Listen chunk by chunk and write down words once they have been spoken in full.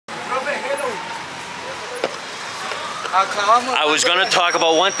I was gonna talk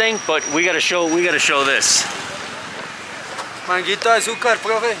about one thing, but we gotta show this. Manguito de azúcar,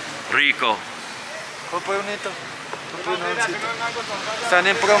 profe. Rico. Compre unito. Compre un bolsito. Están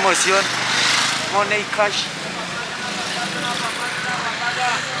en promoción. Money cash.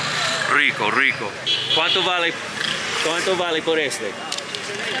 Rico, rico. ¿Cuánto vale por este?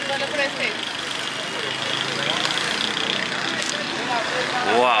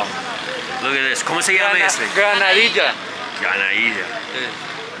 Wow. Look at this. ¿Cómo se llama este? Granadilla. Granadilla.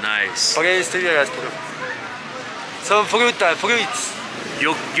 Nice. Por este verás, profe. Son fruits.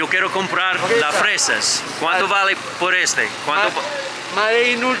 Yo quiero comprar las fresas. ¿Cuánto vale por este?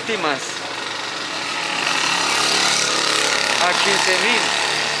 Made in últimas. A 15.000.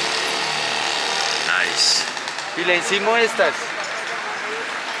 Nice. Y le encima estas.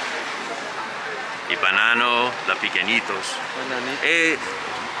 Y banano, la pequeñitos.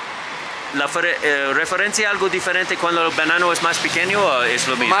 ¿La referencia a algo diferente cuando el banano es más pequeño o es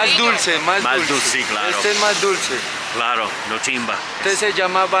lo mismo? Más dulce, más dulce. Sí, claro. Este es más dulce. Claro, no chimba. Este se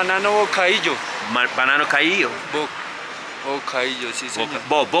llama banano bocaillo. Banano caillo. Bocaillo, sí señor.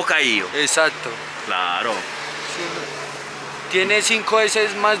 Bocaillo. Exacto. Claro. Sí, tiene 5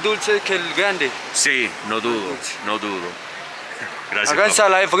 veces más dulce que el grande. Sí, no dudo, no dudo. Gracias. Haga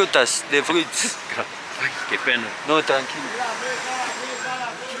ensalada de frutas, de fruits. Ay, qué pena. No, tranquilo.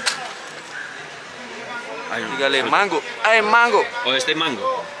 Dígale mango. ¡Ay, mango! ¿O este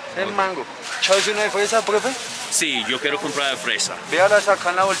mango? Es mango. ¿Chavos una de fresa, profe? Sí, yo quiero comprar fresa. Véala, saca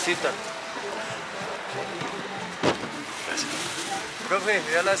en la bolsita. Gracias. Profe,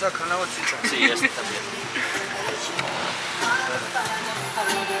 véala, saca en la bolsita. Sí, este también.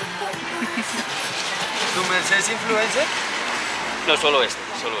 ¿Tu merced es influencer? No, solo este,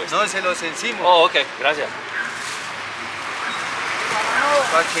 solo este. No, se los encima. Oh, ok, gracias.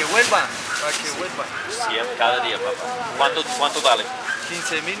 Para que vuelvan, para que vuelvan. Siempre, cada día, papá. ¿Cuánto vale?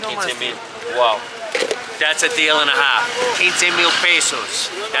 15.000 nomás. 15,000. Wow. That's a deal and a half. 15,000 pesos.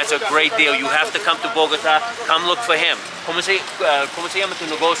 That's a great deal. You have to come to Bogotá. Come look for him. ¿Cómo se llama tu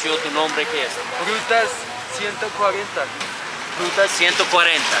negocio, tu nombre, qué es? Frutas 140. Frutas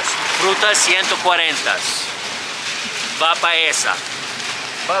 140. Frutas 140. Va para esa.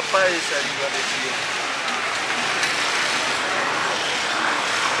 Va para esa, iba a decir.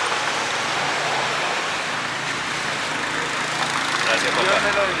 Gracias, papá. Dios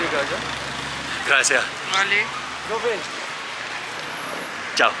me lo bendiga, ¿ya? Gracias. Vale. Profe.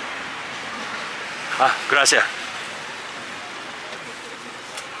 Chao. Gracias.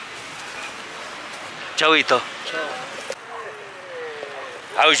 Chauito. Chao.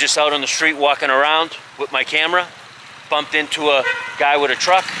 I was just out on the street walking around with my camera, bumped into a guy with a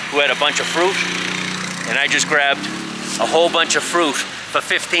truck who had a bunch of fruit, and I just grabbed a whole bunch of fruit for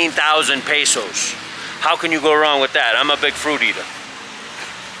 15,000 pesos. How can you go wrong with that? I'm a big fruit eater.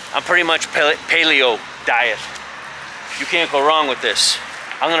 I'm pretty much paleo diet. You can't go wrong with this.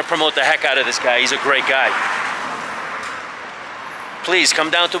 I'm gonna promote the heck out of this guy. He's a great guy. Please come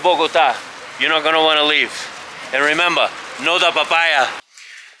down to Bogotá. You're not gonna wanna leave. And remember, no da papaya.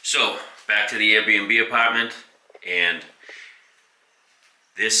 So, back to the Airbnb apartment, and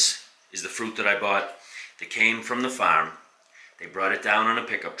this is the fruit that I bought that came from the farm. They brought it down on a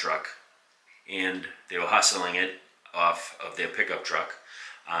pickup truck, and they were hustling it off of their pickup truck.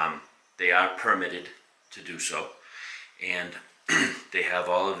 They are permitted to do so, and they have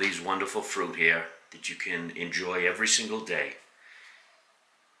all of these wonderful fruit here that you can enjoy every single day.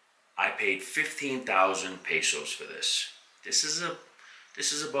 I paid 15,000 pesos for this. This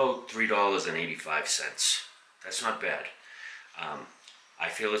is about $3.85. That's not bad. I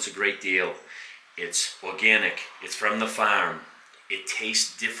feel it's a great deal. It's organic. It's from the farm. It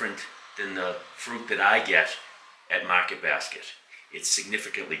tastes different than the fruit that I get at Market Basket. It's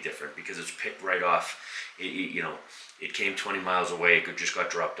significantly different because it's picked right off. It came 20 miles away. It just got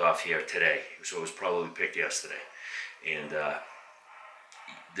dropped off here today. So it was probably picked yesterday. And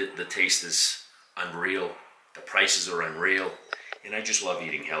the taste is unreal. The prices are unreal. And I just love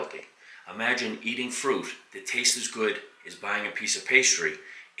eating healthy. Imagine eating fruit that tastes as good as buying a piece of pastry,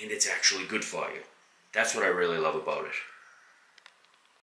 and it's actually good for you. That's what I really love about it.